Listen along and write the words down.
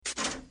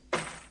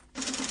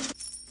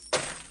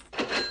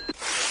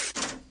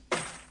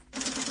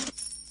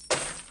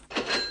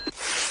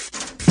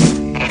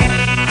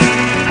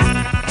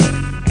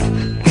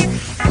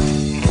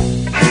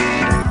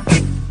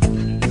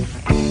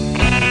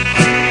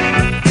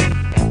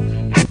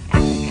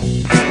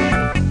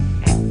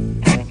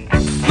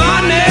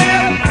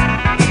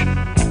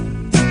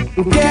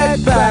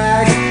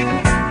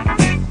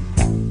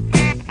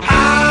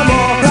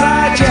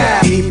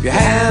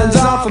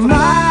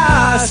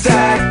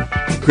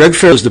Greg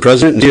Farrell is the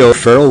president and CEO of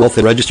Farrell Wealth,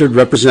 a registered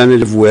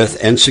representative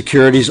with and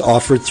securities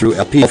offered through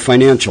LPL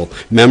Financial.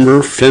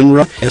 Member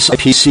FINRA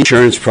SIPC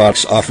insurance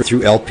products offered through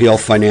LPL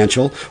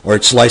Financial or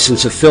its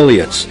licensed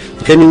affiliates.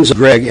 The opinions of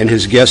Greg and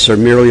his guests are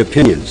merely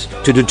opinions.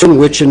 To determine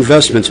which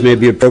investments may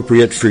be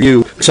appropriate for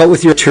you, consult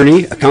with your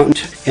attorney,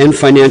 accountant, and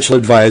financial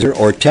advisor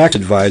or tax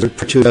advisor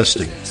prior to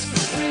investing.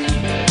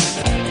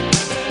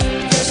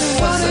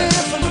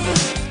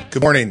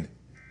 Good morning.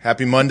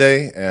 Happy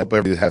Monday, and hope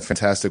everybody had a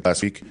fantastic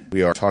last week.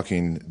 We are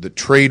talking the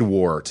trade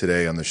war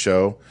today on the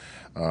show.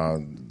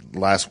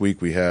 Last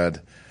week we had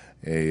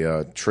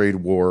a trade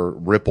war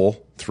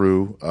ripple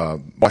through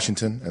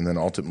Washington and then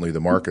ultimately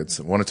the markets.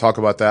 I want to talk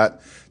about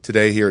that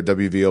today here at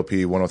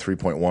WVLP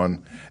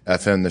 103.1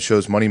 FM. The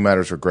show's Money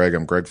Matters with Greg.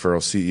 I'm Greg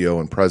Farrell, CEO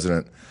and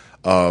president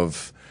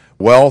of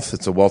Wealth.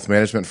 It's a wealth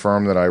management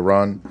firm that I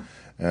run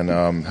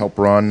and help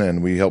run,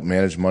 and we help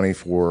manage money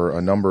for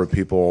a number of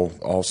people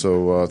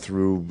also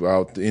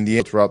throughout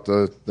Indiana, throughout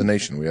the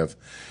nation. We have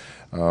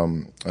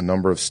a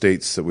number of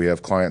states that we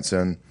have clients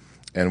in,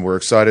 and we're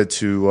excited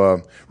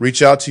to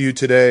reach out to you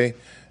today.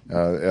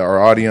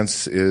 Our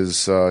audience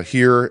is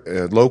here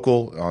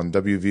local on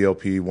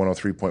WVLP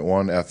 103.1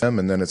 FM,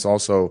 and then it's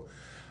also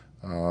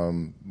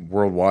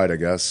worldwide, I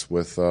guess,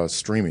 with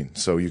streaming.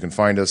 So you can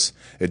find us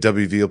at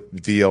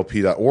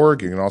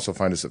WVLP.org. You can also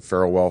find us at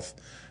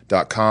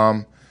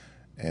farrellwealth.com.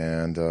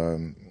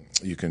 And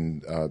you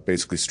can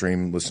basically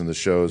listen to the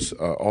shows.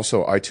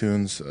 Also,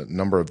 iTunes, a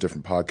number of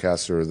different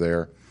podcasts are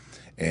there.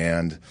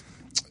 And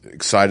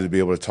excited to be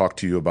able to talk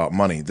to you about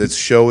money. This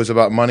show is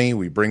about money.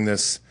 We bring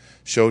this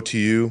show to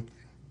you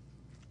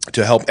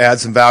to help add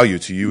some value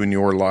to you and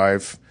your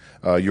life,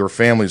 your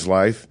family's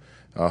life,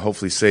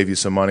 hopefully save you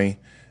some money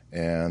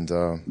and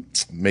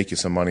make you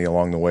some money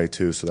along the way,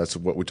 too. So that's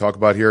what we talk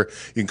about here.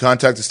 You can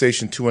contact the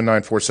station,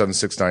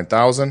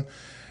 219-476-9000.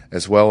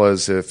 As well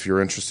as if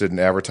you're interested in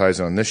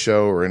advertising on this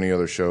show or any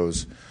other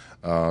shows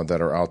that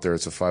are out there.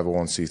 It's a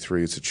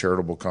 501c3. It's a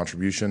charitable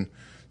contribution.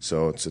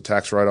 So it's a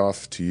tax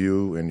write-off to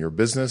you and your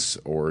business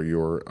or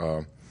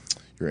your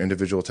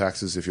individual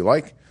taxes if you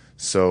like.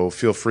 So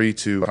feel free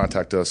to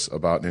contact us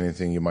about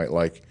anything you might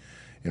like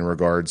in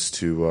regards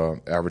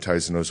to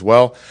advertising as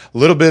well. A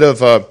little bit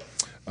of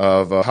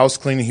house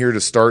cleaning here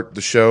to start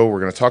the show. We're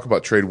going to talk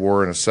about trade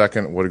war in a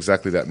second, what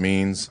exactly that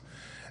means.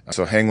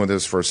 So hang with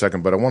us for a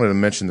second, but I wanted to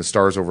mention the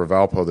Stars over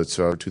Valpo that's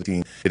to the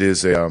team. It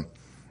is a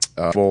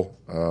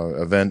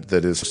event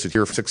that is hosted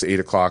here from 6 to 8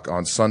 o'clock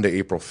on Sunday,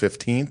 April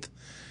 15th,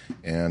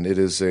 and it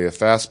is a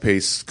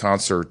fast-paced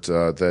concert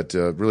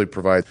that really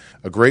provides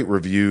a great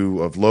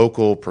review of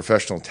local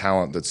professional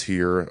talent that's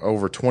here,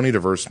 over 20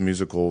 diverse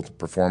musical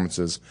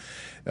performances,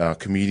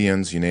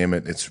 comedians, you name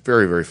it. It's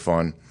very, very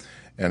fun,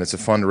 and it's a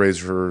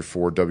fundraiser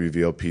for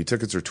WVLP.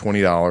 Tickets are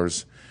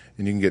 $20.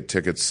 And you can get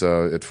tickets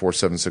at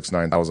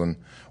 476-9000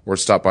 or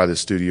stop by the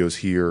studios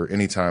here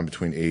anytime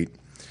between 8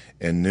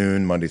 and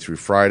noon, Monday through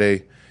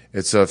Friday.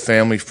 It's a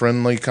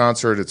family-friendly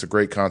concert. It's a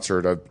great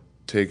concert. I've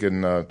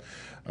taken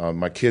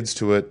my kids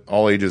to it.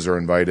 All ages are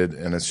invited,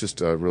 and it's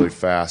just really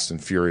fast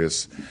and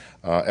furious.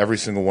 Every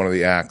single one of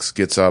the acts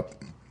gets up,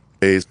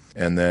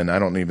 and then I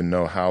don't even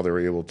know how they're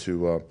able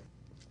to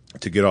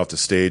get off the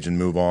stage and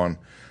move on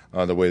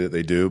the way that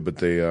they do, but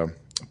they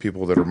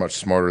people that are much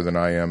smarter than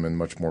I am and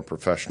much more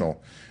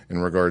professional in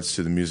regards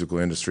to the musical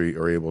industry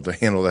are able to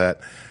handle that.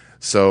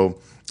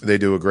 So they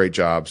do a great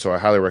job. So I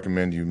highly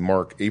recommend you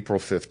mark April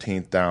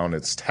 15th down.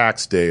 It's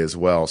tax day as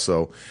well.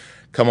 So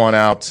come on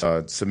out,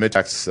 submit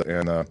tax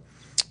and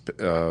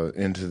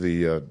into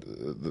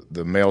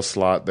the mail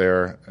slot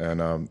there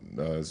and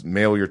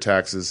mail your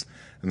taxes,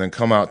 and then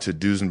come out to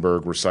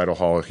Duesenberg Recital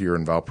Hall here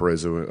in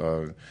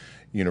Valparaiso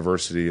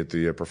University at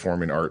the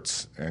Performing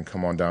Arts, and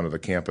come on down to the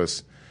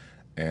campus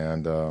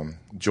and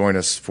join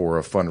us for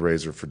a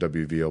fundraiser for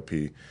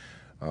WVLP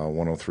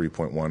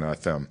 103.1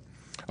 FM.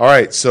 All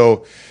right,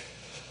 so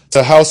it's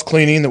a house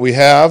cleaning that we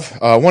have.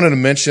 I wanted to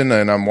mention,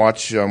 and I'm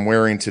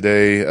wearing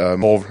today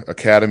Culver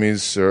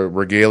Academy's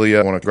regalia.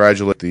 I want to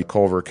congratulate the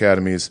Culver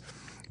Academy's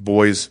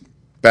boys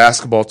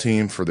basketball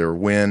team for their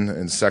win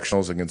in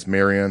sectionals against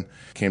Marion.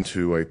 Came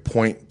to a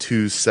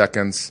 0.2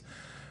 seconds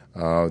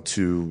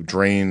to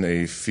drain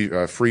a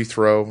free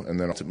throw, and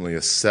then ultimately a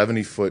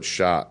 70-foot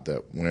shot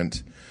that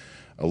went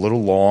a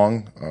little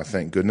long,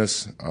 thank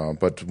goodness,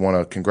 but want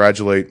to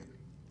congratulate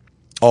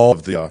all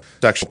of the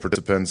sectional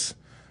participants.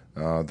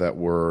 That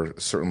were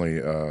certainly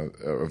a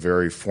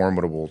very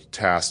formidable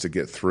task to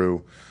get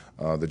through.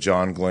 The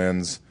John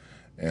Glenn's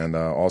and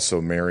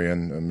also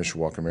Marion,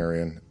 Mishawaka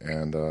Marion,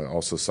 and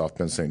also South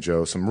Bend St.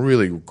 Joe. Some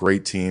really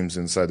great teams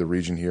inside the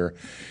region here.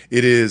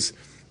 It is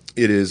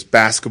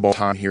basketball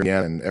time here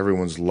again, and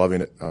everyone's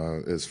loving it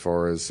as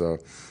far as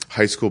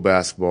high school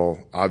basketball.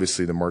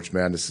 Obviously, the March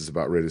Madness is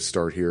about ready to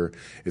start here.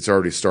 It's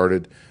already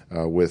started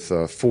with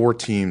 4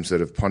 teams that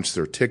have punched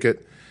their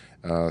ticket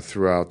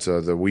throughout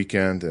the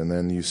weekend, and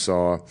then you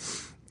saw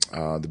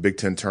the Big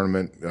Ten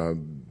tournament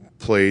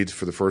played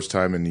for the first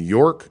time in New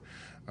York.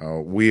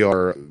 We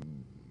are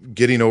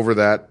getting over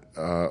that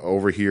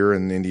over here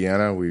in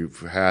Indiana. We've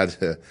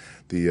had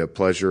the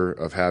pleasure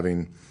of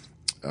having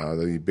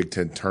the Big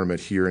Ten tournament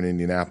here in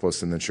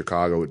Indianapolis and then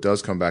Chicago. It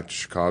does come back to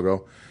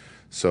Chicago,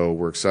 so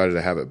we're excited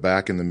to have it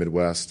back in the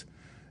Midwest,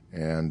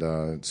 and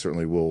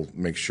certainly we'll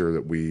make sure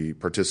that we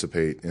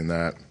participate in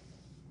that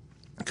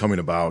coming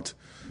about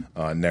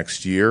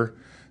next year.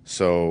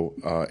 So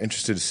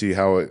interested to see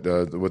how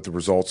what the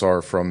results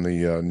are from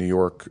the New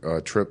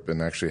York trip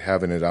and actually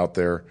having it out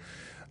there,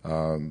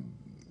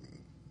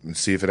 and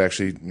see if it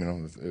actually,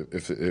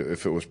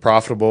 if it was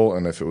profitable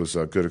and if it was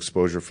a good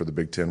exposure for the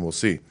Big Ten. We'll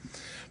see.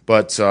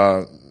 But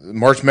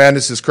March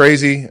Madness is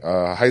crazy.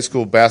 High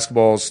school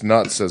basketball is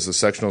nuts as the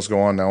sectionals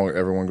go on. Now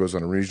everyone goes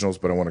on to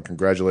regionals, but I want to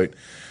congratulate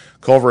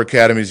Culver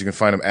Academies. You can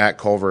find them at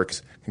Culver.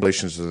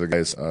 Congratulations to the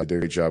guys. Did a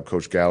great job.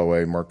 Coach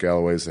Galloway, Mark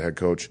Galloway is the head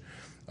coach.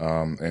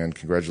 And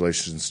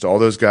congratulations to all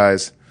those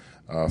guys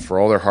for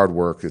all their hard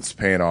work. It's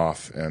paying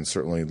off, and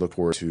certainly look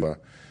forward to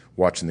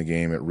watching the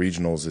game at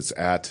regionals. It's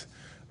at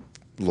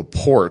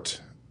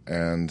LaPorte,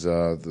 and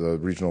the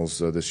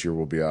regionals this year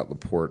will be at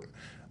LaPorte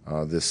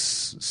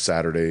this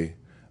Saturday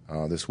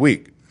this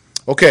week.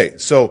 Okay,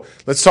 so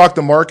let's talk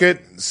the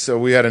market. So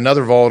we had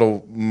another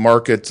volatile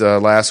market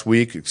last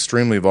week,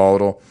 extremely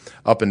volatile,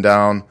 up and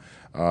down.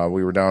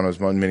 We were down as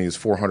many as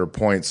 400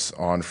 points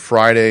on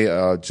Friday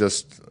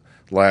just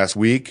last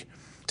week.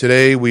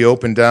 Today we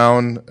opened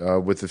down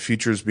with the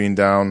futures being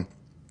down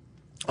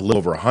a little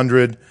over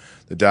 100.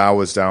 The Dow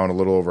was down a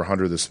little over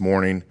 100 this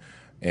morning.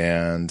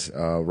 And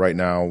right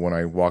now, when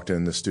I walked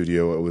in the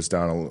studio, it was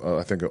down,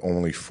 I think,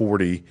 only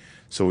 40.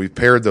 So we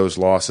paired those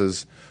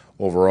losses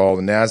overall.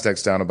 The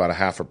Nasdaq's down about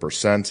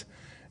 0.5%,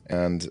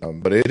 and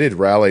but it had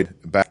rallied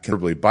back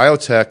considerably.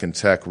 Biotech and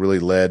tech really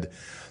led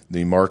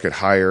the market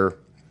higher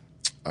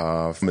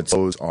from its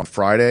lows on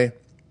Friday,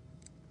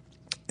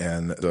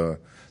 and that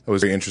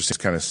was very interesting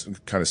to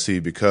kind of see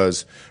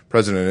because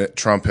President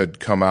Trump had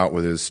come out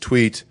with his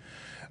tweet,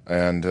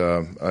 and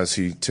as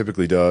he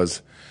typically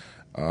does.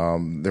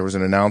 There was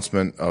an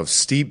announcement of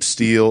steep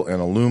steel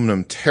and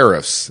aluminum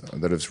tariffs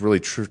that has really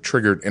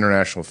triggered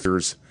international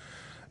fears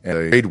and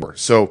a trade war.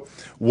 So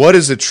what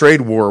is a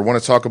trade war? I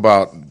want to talk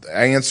about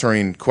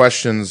answering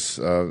questions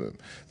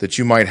that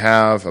you might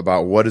have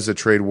about what is a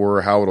trade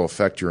war, how it will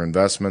affect your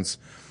investments,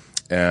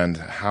 and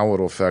how it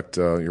will affect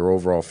your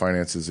overall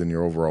finances and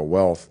your overall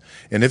wealth.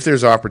 And if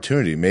there's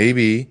opportunity,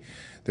 maybe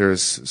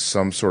there's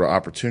some sort of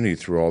opportunity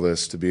through all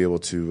this to be able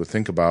to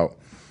think about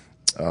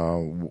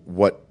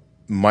what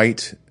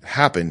might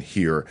happen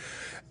here.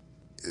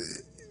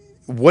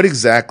 What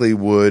exactly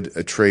would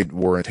a trade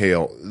war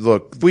entail?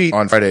 Look,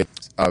 on Friday,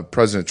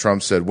 President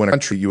Trump said, when a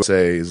country,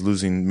 USA, is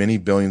losing many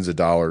billions of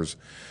dollars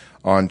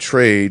on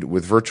trade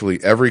with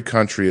virtually every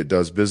country it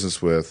does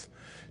business with,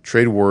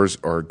 trade wars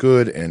are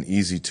good and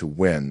easy to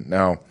win.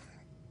 Now,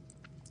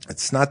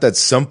 it's not that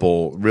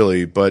simple,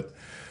 really, but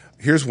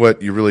here's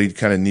what you really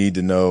kind of need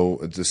to know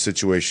the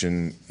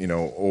situation,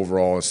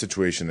 overall, a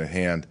situation at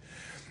hand.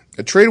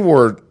 A trade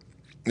war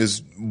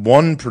is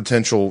one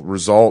potential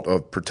result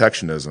of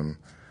protectionism.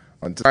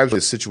 It describes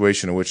a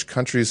situation in which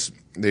countries,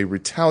 they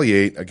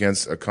retaliate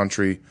against a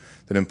country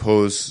that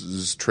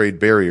imposes trade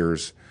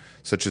barriers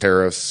such as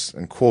tariffs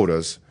and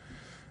quotas.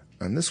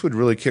 And this would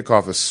really kick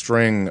off a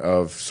string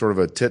of sort of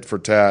a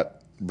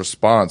tit-for-tat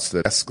response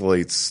that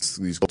escalates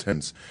these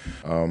tensions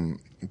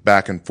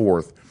back and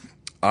forth.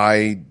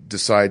 I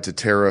decide to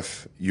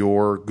tariff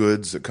your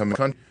goods that come in the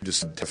country, you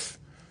decide to tariff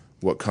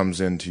what comes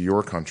into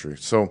your country.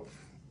 So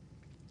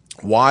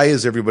why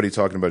is everybody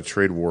talking about a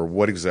trade war?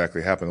 What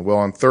exactly happened? Well,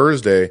 on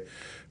Thursday,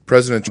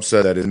 President Trump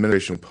said that his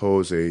administration would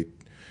impose a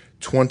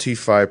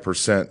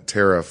 25%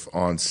 tariff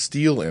on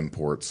steel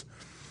imports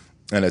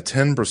and a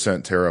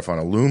 10% tariff on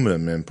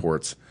aluminum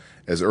imports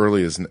as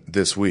early as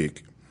this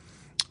week.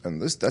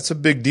 And that's a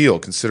big deal,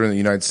 considering the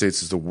United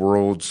States is the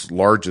world's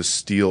largest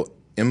steel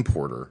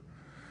importer.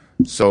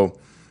 So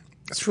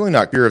it's really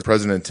not clear if the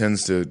president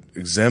intends to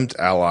exempt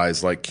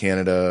allies like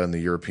Canada and the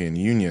European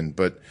Union,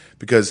 but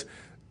because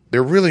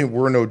there really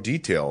were no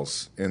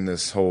details in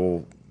this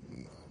whole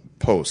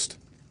post.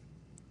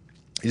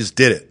 He just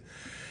did it.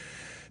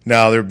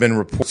 Now, there have been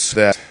reports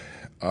that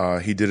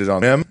he did it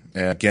on him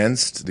and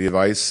against the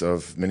advice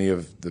of many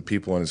of the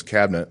people in his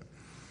cabinet,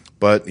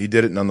 but he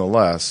did it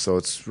nonetheless. So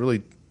it's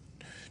really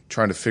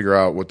trying to figure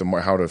out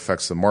how it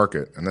affects the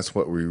market, and that's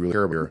what we really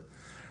care about here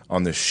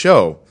on this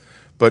show.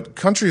 But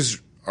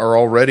countries are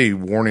already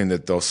warning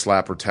that they'll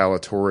slap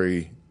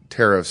retaliatory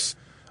tariffs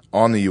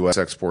on the U.S.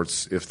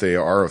 exports if they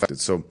are affected.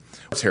 So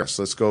tariffs,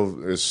 let's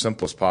go as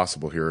simple as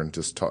possible here and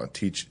just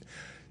teach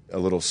a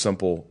little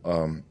simple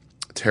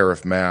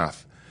tariff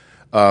math.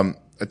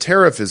 A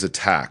tariff is a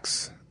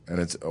tax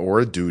or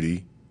a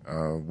duty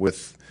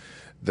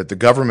that the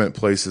government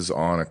places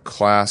on a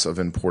class of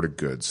imported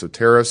goods. So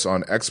tariffs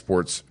on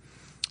exports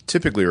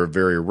typically are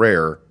very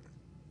rare.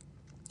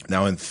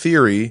 Now, in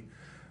theory,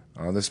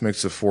 this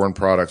makes the foreign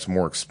products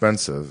more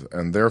expensive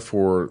and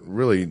therefore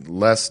really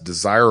less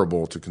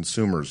desirable to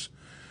consumers.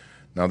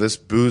 Now, this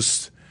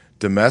boosts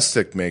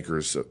domestic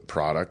makers'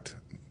 product,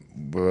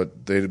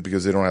 but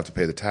because they don't have to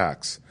pay the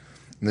tax.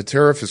 And the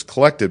tariff is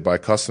collected by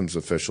customs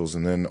officials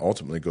and then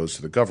ultimately goes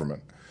to the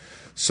government.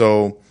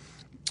 So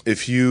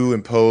if you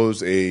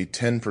impose a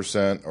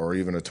 10% or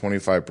even a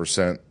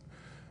 25%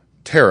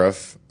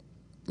 tariff,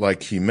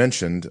 like he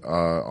mentioned,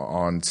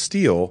 on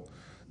steel,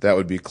 that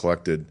would be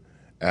collected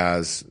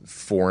as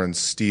foreign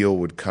steel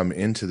would come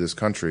into this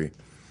country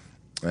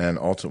and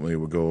ultimately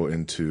would go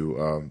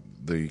into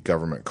the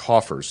government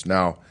coffers.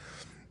 Now,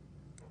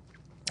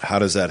 how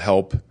does that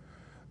help?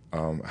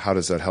 How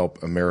does that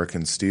help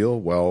American steel?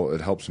 Well,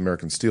 it helps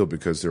American steel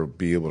because they'll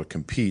be able to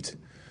compete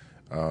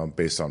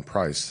based on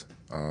price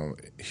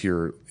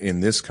here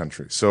in this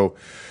country. So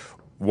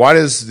why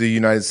does the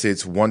United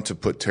States want to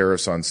put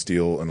tariffs on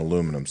steel and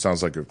aluminum?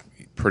 Sounds like a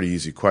pretty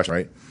easy question,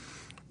 right?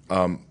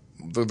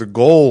 The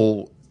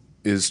goal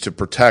is to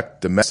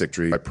protect domestic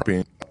industry by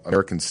propping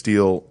American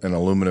steel and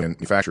aluminum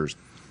manufacturers.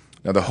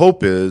 Now, the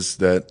hope is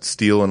that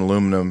steel and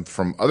aluminum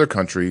from other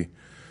countries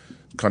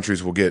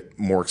will get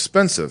more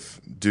expensive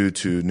due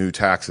to new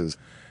taxes,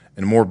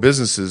 and more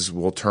businesses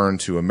will turn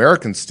to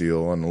American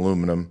steel and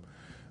aluminum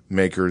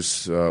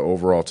makers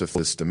overall to fill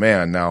this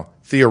demand. Now,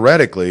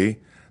 theoretically,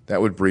 that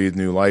would breathe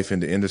new life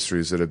into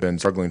industries that have been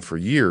struggling for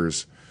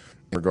years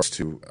in regards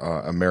to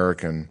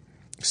American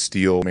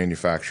steel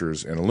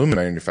manufacturers and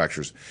aluminum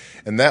manufacturers.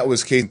 And that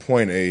was case in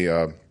point,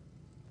 an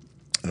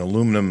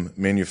aluminum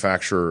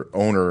manufacturer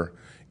owner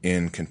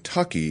in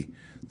Kentucky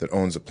that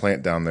owns a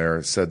plant down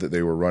there said that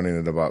they were running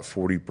at about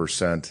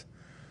 40%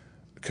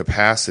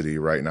 capacity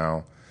right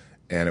now.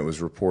 And it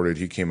was reported,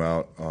 he came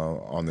out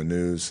on the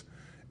news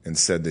and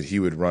said that he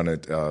would run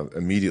it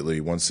immediately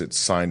once it's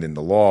signed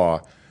into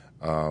law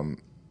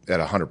at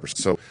 100%.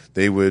 So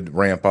they would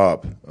ramp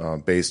up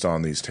based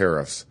on these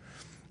tariffs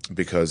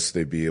because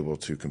they'd be able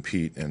to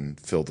compete and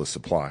fill the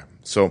supply.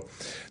 So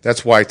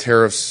that's why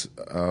tariffs,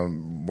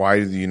 why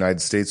the United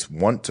States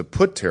want to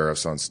put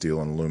tariffs on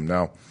steel and aluminum.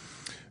 Now,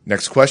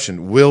 next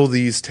question, will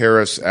these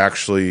tariffs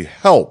actually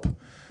help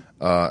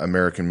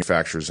American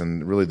manufacturers?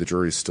 And really the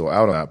jury's still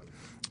out on that.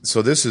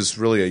 So this is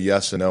really a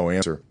yes and no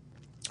answer.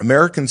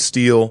 American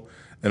steel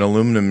and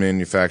aluminum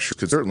manufacturers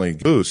could certainly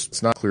boost.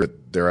 It's not clear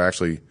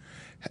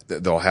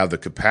that they'll have the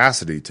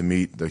capacity to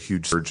meet the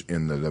huge surge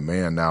in the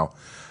demand. Now,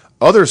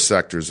 other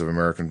sectors of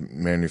American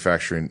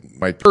manufacturing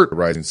might hurt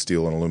rising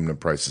steel and aluminum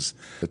prices.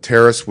 The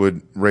tariffs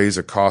would raise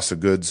the cost of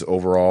goods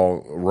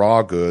overall,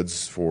 raw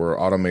goods, for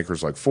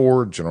automakers like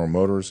Ford, General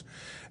Motors,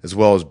 as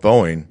well as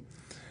Boeing.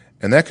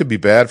 And that could be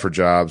bad for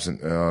jobs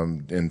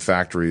in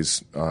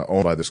factories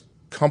owned by these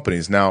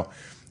companies. Now,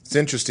 it's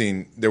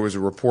interesting, there was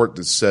a report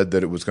that said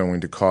that it was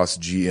going to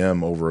cost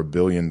GM over $1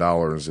 billion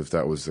if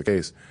that was the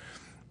case.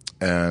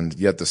 And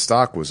yet the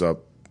stock was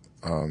up.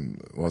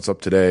 Well, it's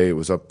up today. It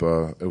was up.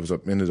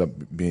 Ended up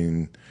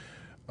being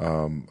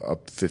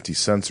up 50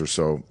 cents or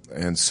so.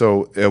 And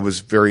so it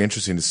was very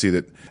interesting to see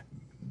that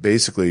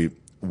basically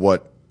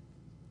what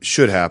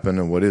should happen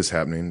and what is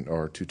happening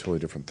are two totally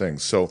different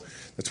things. So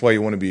that's why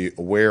you want to be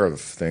aware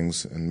of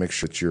things and make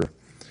sure that you're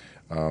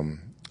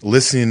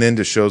listening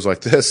into shows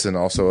like this and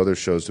also other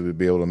shows to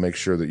be able to make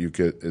sure that you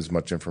get as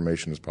much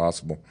information as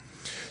possible.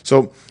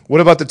 So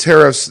what about the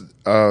tariffs?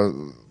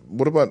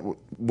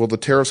 Will the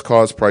tariffs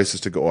cause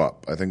prices to go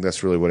up? I think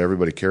that's really what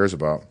everybody cares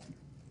about,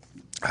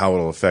 how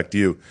it'll affect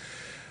you.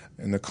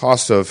 And the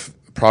cost of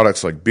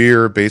products like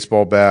beer,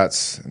 baseball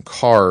bats, and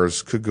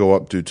cars could go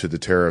up due to the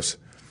tariffs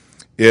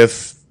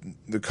if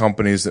the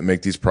companies that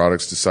make these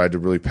products decide to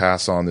really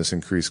pass on this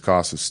increased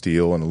cost of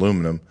steel and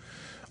aluminum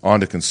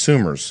onto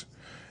consumers.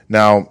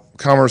 Now,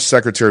 Commerce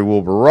Secretary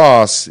Wilbur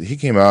Ross, he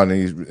came out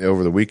and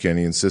over the weekend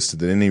he insisted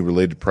that any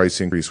related price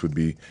increase would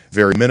be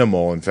very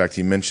minimal. In fact,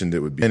 he mentioned it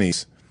would be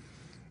pennies.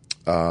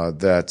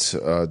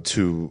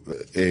 To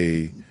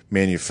a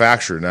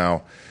manufacturer.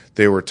 Now,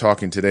 they were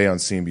talking today on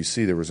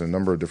CNBC. There was a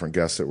number of different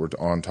guests that were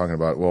on talking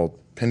about, well,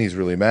 pennies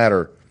really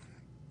matter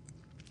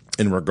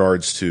in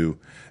regards to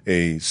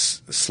a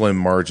slim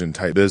margin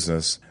type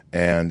business.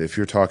 And if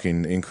you're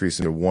talking increase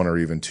into 1 or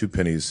even 2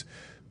 pennies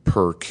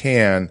per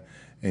can,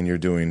 and you're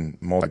doing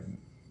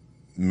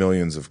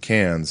millions of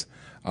cans,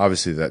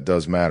 obviously that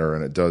does matter,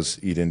 and it does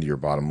eat into your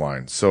bottom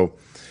line. So,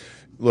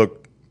 look,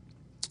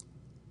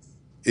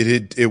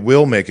 it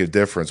will make a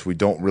difference. We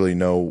don't really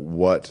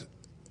know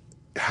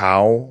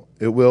how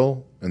it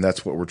will, and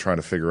that's what we're trying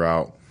to figure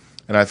out.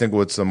 And I think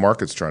what's the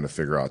market's trying to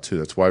figure out too.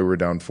 That's why we were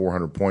down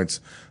 400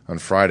 points on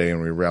Friday,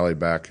 and we rallied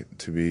back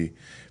to be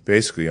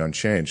basically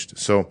unchanged.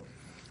 So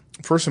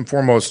first and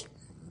foremost,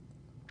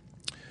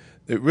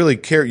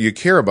 you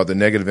care about the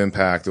negative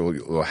impact it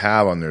will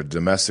have on their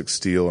domestic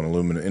steel and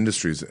aluminum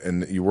industries,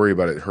 and you worry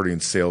about it hurting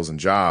sales and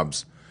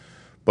jobs.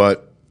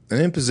 But an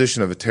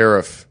imposition of a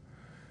tariff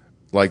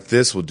like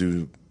this will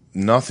do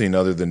nothing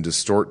other than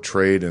distort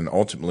trade and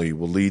ultimately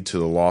will lead to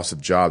the loss of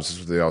jobs. This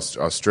is what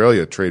the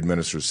Australia trade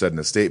minister said in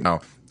a statement.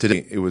 Now,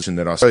 today it was in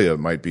that Australia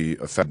might be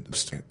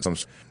affected.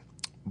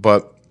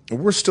 But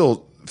we're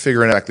still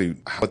figuring out exactly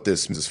what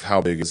this means, how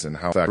big it is, and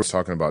how fast. We're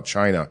talking about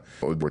China,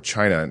 where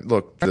China, and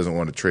look, doesn't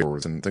want to trade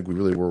wars, and I think we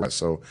really were.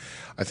 So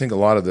I think a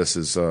lot of this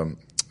is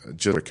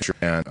just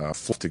and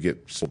to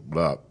get sold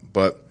up.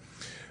 But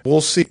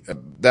we'll see.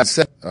 That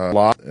said, a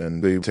lot,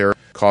 and the tariff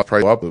cost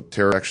price up. The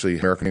tariff actually,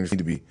 American need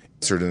to be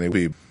answered, and they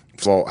will be.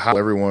 So, how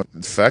everyone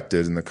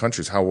affected in the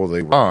countries, how will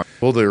they respond?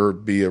 Will there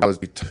be a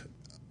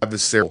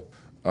adversarial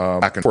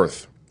back and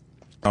forth?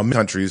 Many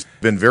countries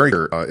have been very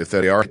if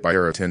they are hit by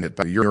tariff, hit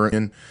by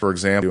European, for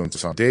example, doing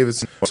some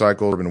Davidson,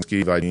 cycle, urban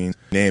whiskey, Vidines,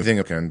 name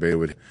thing can be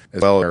would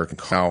as well. American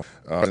now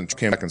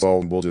came back and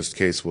said, we'll just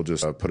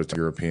put it to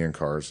European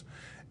cars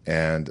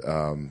and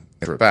throw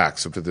it back.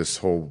 So to this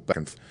whole back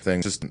and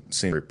thing just doesn't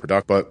seem very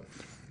productive. But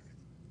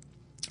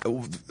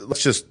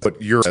let's just put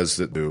Europe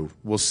as it do.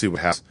 We'll see what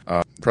happens.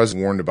 The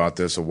president warned about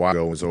this a while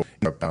ago. Was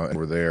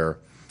over there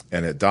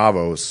and at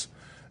Davos.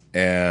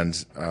 And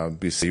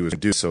BC was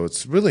do so.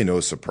 It's really no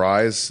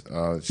surprise.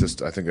 It's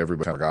just I think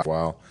everybody kind of got a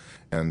while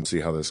and see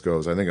how this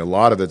goes. I think a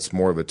lot of it's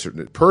more of a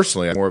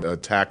personally more of a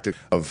tactic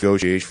of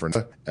negotiation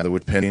for the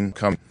wood pending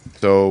coming.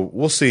 So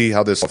we'll see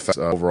how this affects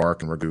overall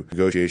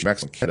negotiation.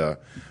 Mexico, Canada,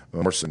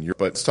 more so in Europe.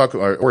 But let's talk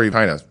or even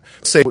China.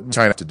 Let's say what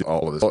China to do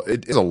all of this. Well,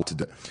 it is a lot to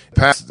do.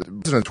 Past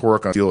President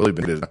work on steel really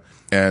been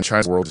and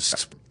China's world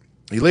is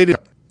he laid it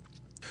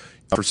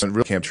percent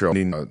real camp trail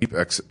needing deep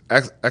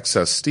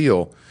excess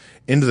steel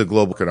into the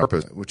global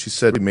market, which he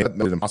said made it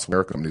impossible.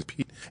 American companies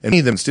compete, and many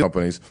of them steel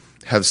companies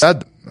have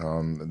said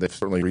they've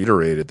certainly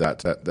reiterated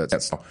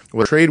that.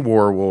 Well, trade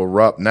war will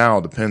erupt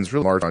now depends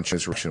really large on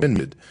China's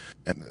reaction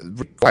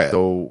and quiet.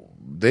 So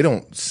they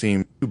don't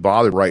seem too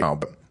bothered right now,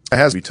 but it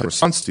has to be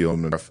tough on steel.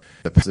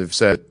 They've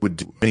said would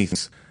do anything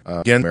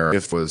again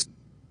if it was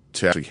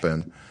to actually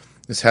happen.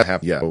 This hadn't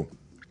happened yet. So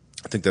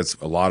I think that's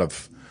a lot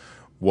of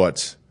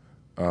what.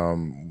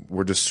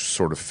 We're just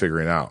sort of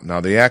figuring out.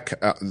 Now,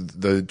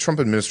 the Trump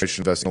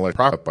administration investing in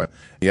electronic, but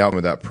the outcome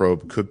of that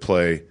probe could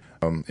play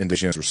into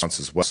China's response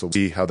as well. So we'll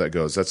see how that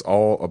goes. It's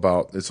all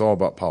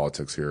about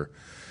politics here.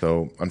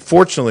 So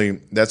unfortunately,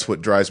 that's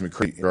what drives me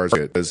crazy.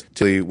 Because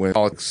when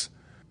politics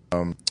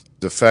is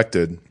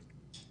affected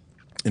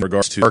in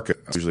regards to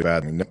market, it's usually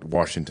bad. I mean,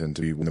 Washington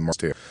to be in the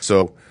market.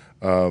 So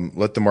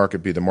let the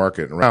market be the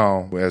market. And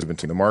now, as we've been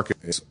saying, the market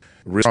is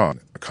respond.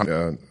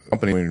 Company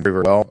doing very,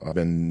 very well.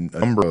 Been a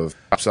number of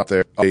apps out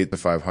there, 8 to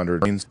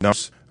 500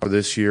 numbers for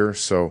this year.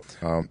 So,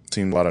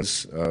 seen a lot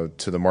of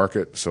to the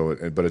market. So,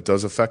 but it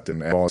does affect it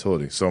and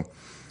volatility. So,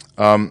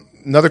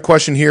 another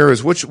question here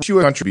is which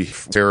U.S. country be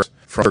tariffs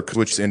from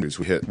which industries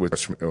we hit with?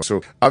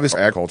 So,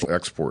 obviously, agricultural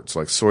exports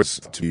like soy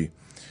to be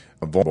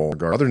vulnerable.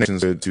 Regard other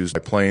nations use by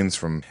planes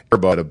from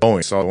Airbus to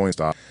Boeing. Saw Boeing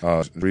stop.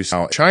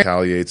 China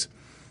retaliates.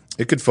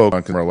 It could focus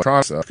on consumer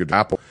electronics, could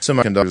Apple,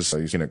 semiconductors,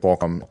 using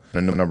Qualcomm,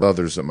 and a number of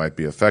others that might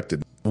be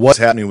affected. What's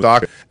happening with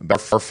stock?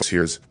 About our folks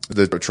here is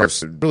the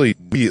charts really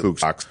beat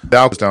stocks.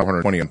 Dow was down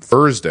 120 on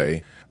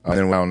Thursday, and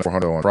then down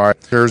 400 on Friday.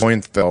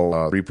 Thursday fell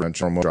 3%,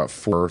 General dropped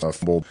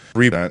 4%,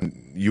 3%.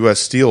 U.S.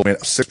 Steel went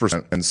up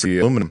 6%, and see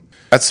aluminum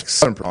that's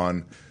 7%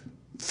 on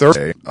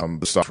Thursday.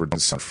 The stocks were down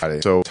on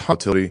Friday. So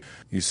volatility,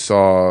 you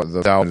saw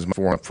the Dow is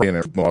 400 and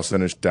it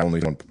finished down only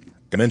 1%.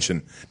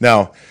 Mention.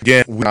 Now,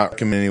 again, we're not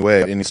recommending any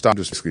way any stop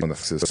just on the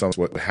system.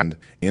 What happened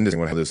in this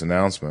when had this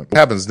announcement. What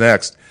happens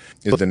next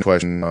is the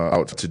question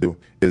out to do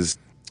is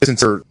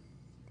since their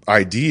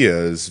idea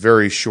is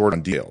very short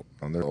on deal.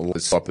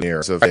 It's up in the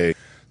air. So the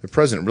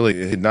president really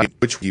did not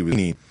which he would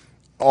need.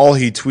 All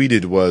he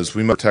tweeted was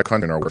we must protect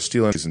country and our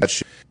steel industries and that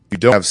shit. If you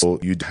don't have steel,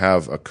 you'd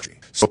have a country.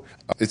 So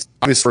it's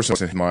obvious first in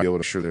his mind be able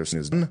to assure there's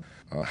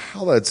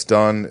how that's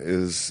done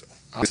is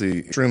obviously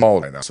extreme all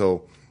right now.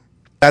 So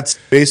that's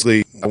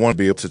basically, I want to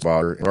be able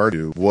to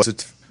argue, was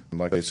it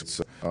like it's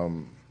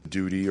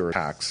duty or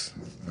tax?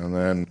 And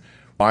then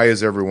why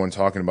is everyone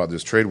talking about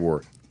this trade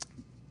war?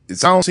 It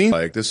seems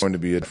like this is going to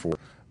be it for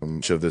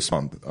much of this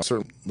month.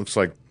 Certainly looks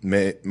like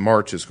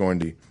March is going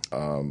to be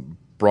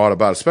brought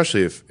about,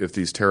 especially if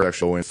these tariffs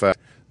actually go in effect.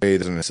 He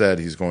hasn't said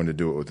he's going to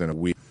do it within a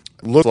week.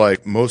 It looks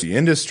like most of the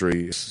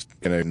industry is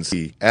going to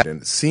see it.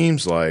 And it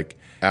seems like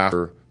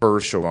after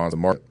first show on the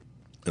market,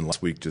 and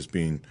last week just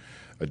being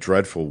a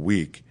dreadful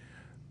week,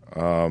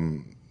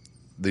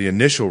 the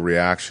initial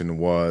reaction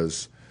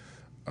was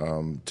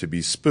to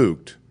be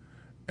spooked,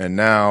 and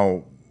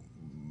now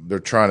they're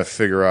trying to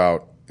figure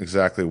out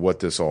exactly what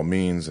this all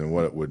means and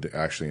what it would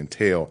actually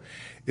entail.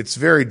 It's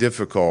very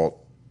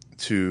difficult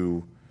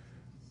to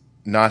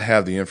not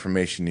have the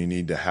information you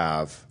need to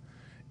have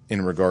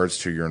in regards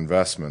to your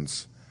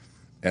investments,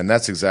 and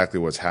that's exactly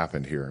what's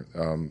happened here.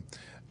 I'm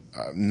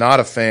not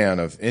a fan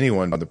of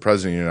anyone but the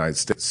President of the United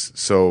States,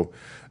 so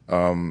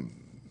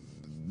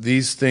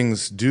these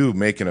things do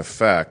make an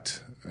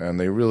effect, and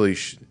they really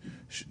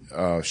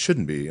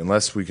shouldn't be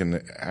unless we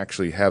can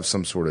actually have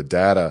some sort of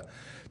data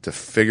to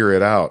figure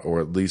it out or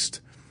at least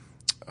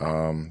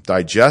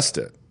digest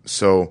it.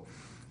 So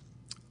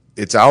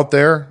it's out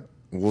there.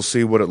 We'll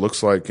see what it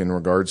looks like in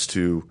regards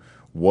to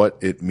what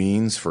it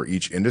means for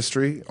each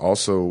industry,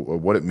 also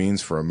what it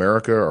means for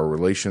America, our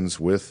relations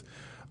with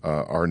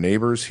our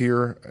neighbors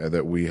here,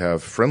 that we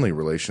have friendly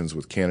relations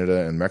with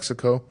Canada and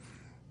Mexico,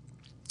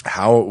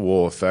 how it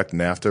will affect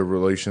NAFTA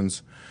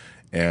relations,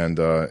 and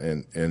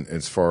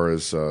as far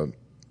as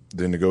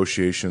the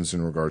negotiations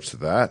in regards to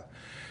that,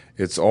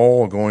 it's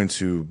all going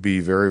to be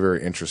very,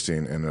 very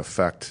interesting and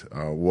affect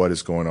what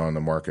is going on in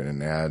the market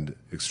and add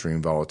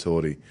extreme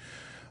volatility.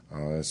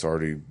 It's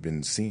already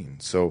been seen.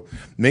 So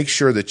make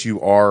sure that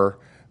you are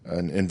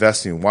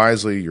investing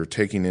wisely. You're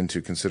taking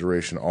into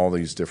consideration all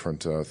these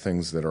different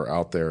things that are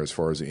out there as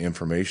far as the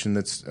information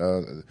that's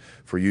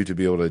for you to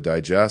be able to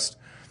digest.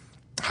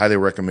 Highly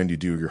recommend you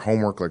do your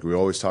homework like we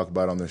always talk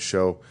about on this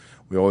show.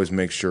 We always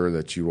make sure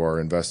that you are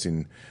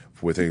investing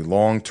with a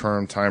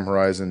long-term time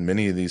horizon.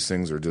 Many of these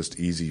things are just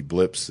easy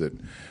blips that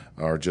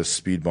are just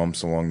speed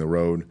bumps along the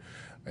road,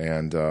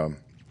 and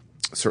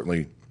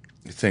certainly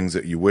things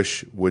that you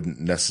wish wouldn't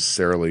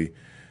necessarily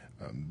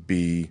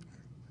be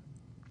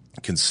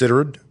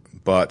considered,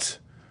 but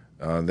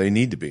they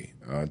need to be.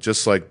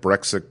 Just like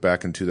Brexit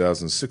back in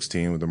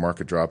 2016 with the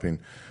market dropping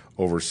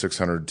over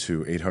 600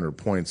 to 800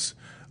 points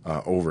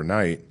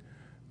overnight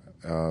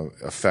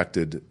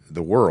affected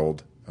the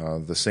world.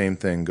 The same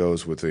thing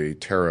goes with a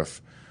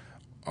tariff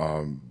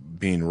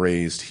being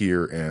raised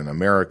here in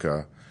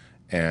America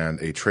and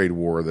a trade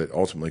war that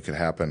ultimately could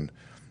happen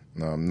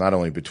not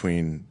only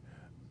between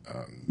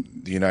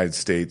the United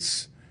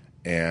States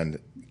and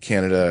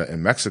Canada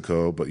and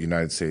Mexico, but the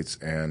United States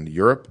and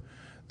Europe,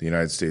 the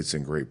United States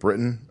and Great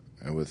Britain.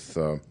 And with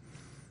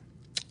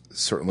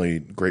certainly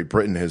Great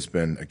Britain has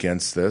been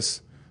against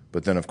this,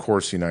 but then of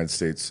course the United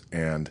States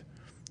and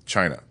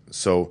China.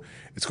 So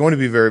it's going to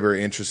be very,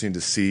 very interesting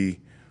to see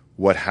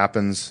what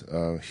happens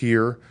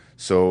here.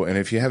 So, and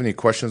if you have any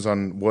questions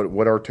on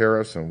what are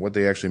tariffs and what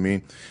they actually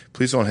mean,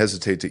 please don't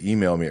hesitate to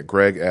email me at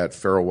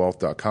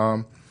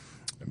greg@feralwealth.com.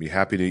 I'd be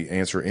happy to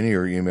answer any of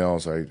your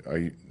emails.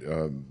 I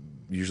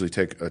usually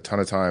take a ton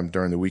of time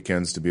during the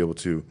weekends to be able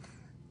to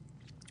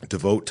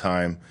devote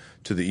time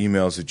to the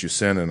emails that you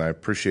send, and I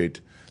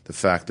appreciate the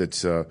fact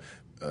that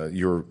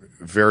you're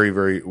very,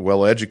 very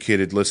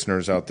well-educated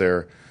listeners out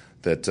there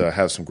that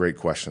have some great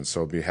questions.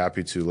 So I'll be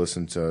happy to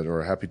listen to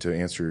or happy to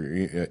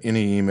answer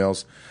any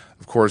emails.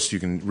 Of course, you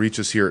can reach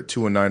us here at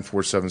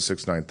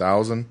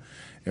 219-476-9000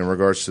 in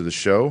regards to the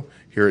show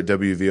here at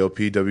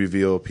WVLP.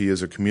 WVLP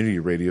is a community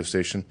radio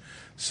station,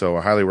 so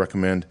I highly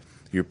recommend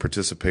you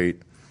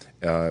participate,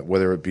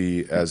 whether it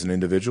be as an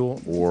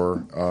individual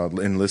or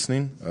in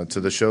listening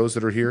to the shows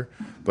that are here,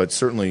 but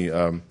certainly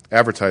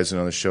advertising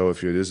on the show.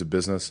 If it is a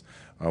business,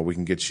 we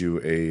can get you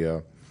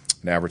an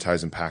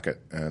advertising packet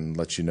and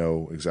let you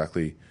know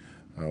exactly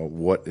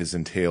what is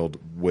entailed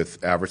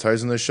with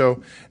advertising this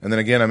show. And then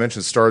again, I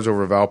mentioned Stars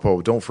Over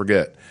Valpo. Don't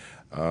forget,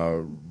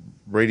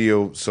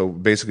 radio, so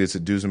basically it's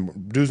at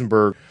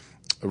Duesenberg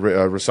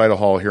Recital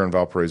Hall here in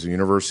Valparaiso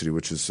University,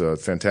 which is a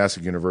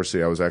fantastic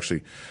university. I was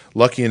actually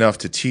lucky enough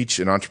to teach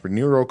an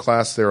entrepreneurial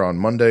class there on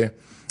Monday.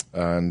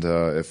 And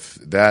if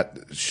that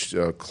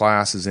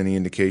class is any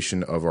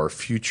indication of our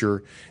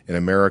future in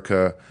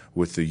America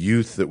with the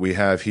youth that we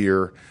have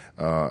here,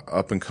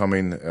 up and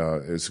coming,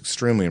 is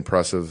extremely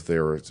impressive. They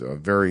are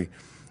very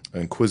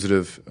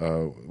inquisitive,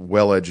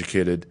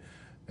 well-educated,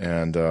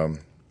 and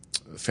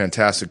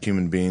fantastic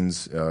human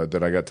beings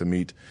that I got to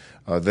meet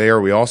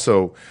there. We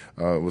also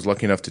was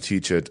lucky enough to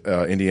teach at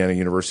Indiana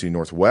University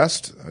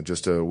Northwest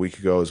just a week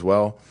ago as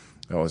well.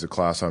 It was a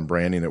class on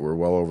branding that were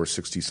well over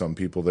 60-some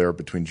people there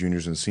between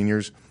juniors and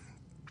seniors.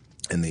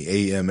 And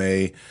the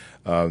AMA,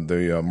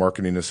 the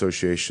Marketing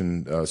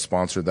Association,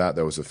 sponsored that.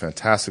 That was a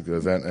fantastic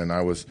event, and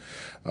I was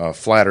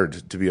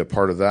flattered to be a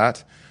part of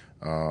that.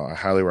 I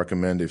highly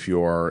recommend if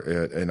you are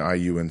an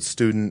IUN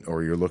student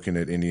or you're looking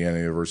at Indiana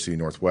University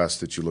Northwest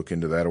that you look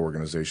into that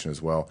organization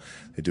as well.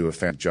 They do a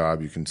fantastic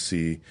job. You can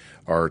see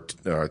our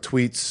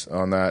tweets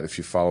on that if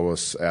you follow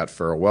us at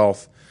Feral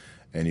Wealth.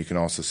 And you can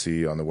also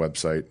see on the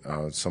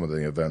website some of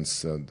the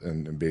events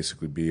and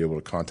basically be able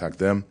to contact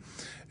them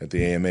at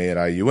the AMA at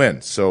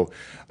IUN. So,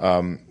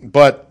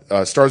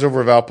 but Stars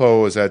Over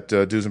Valpo is at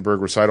Duesenberg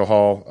Recital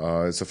Hall.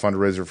 It's a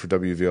fundraiser for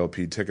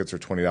WVLP. Tickets are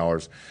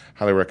 $20.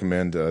 Highly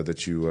recommend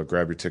that you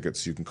grab your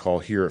tickets. You can call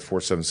here at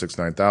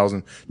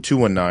 476-9000,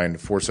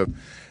 219-47,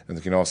 and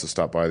you can also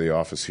stop by the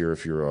office here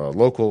if you're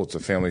local. It's a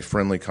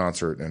family-friendly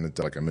concert, and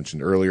like I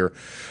mentioned earlier.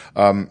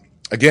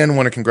 Again,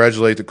 want to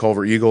congratulate the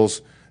Culver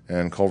Eagles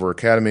and Culver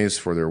Academies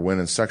for their win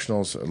in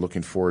sectionals.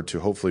 Looking forward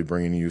to hopefully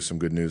bringing you some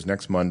good news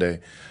next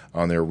Monday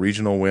on their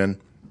regional win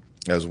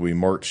as we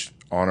march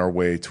on our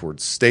way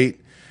towards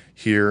state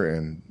here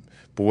in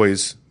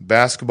boys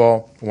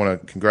basketball. I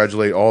want to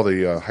congratulate all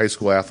the high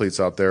school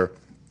athletes out there.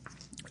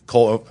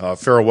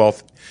 Feral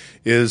Wealth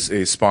is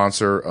a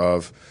sponsor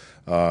of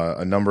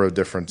a number of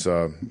different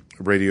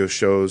radio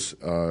shows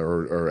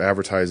or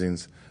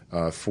advertisings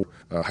for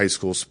high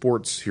school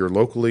sports here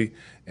locally,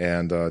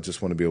 and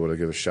just want to be able to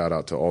give a shout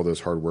out to all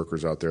those hard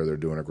workers out there. They're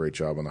doing a great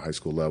job on the high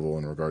school level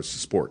in regards to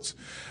sports.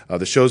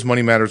 The show's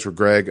Money Matters with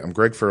Greg. I'm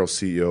Greg Farrell,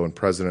 CEO and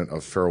president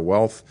of Feral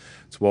Wealth.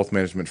 It's a wealth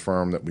management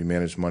firm that we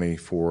manage money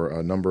for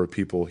a number of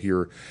people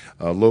here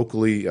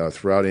locally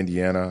throughout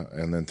Indiana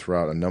and then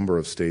throughout a number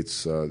of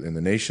states in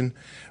the nation.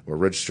 We're a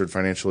registered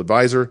financial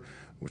advisor.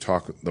 We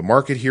talk the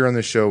market here on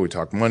this show. We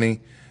talk money,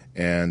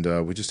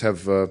 and we just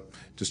have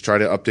just try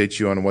to update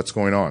you on what's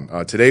going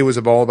on. Today was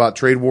all about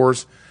trade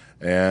wars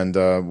And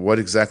what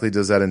exactly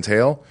does that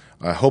entail?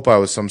 I hope I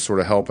was some sort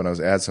of help and I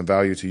was add some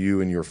value to you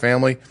and your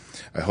family.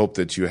 I hope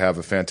that you have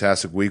a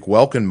fantastic week.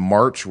 Welcome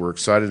March. We're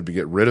excited to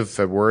get rid of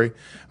February.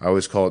 I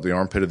always call it the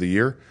armpit of the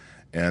year.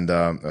 And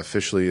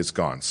officially it's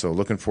gone. So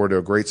looking forward to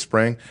a great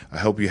spring. I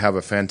hope you have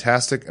a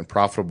fantastic and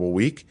profitable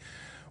week.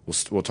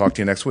 We'll talk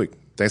to you next week.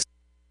 Thanks.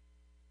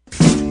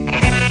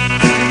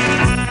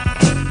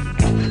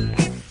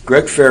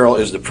 Greg Farrell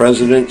is the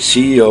president,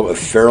 CEO of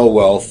Farrell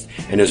Wealth,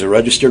 and is a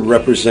registered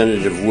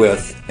representative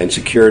with and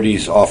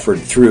securities offered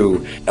through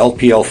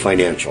LPL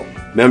Financial.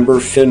 Member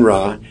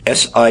FINRA,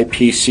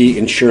 SIPC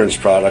insurance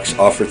products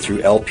offered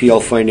through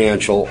LPL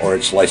Financial or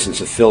its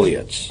licensed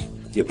affiliates.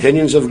 The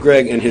opinions of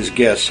Greg and his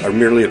guests are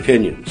merely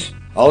opinions.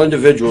 All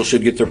individuals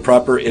should get their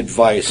proper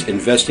advice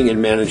investing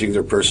and managing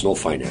their personal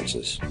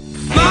finances.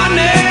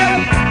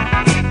 Money,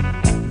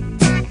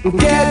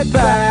 get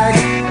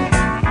back.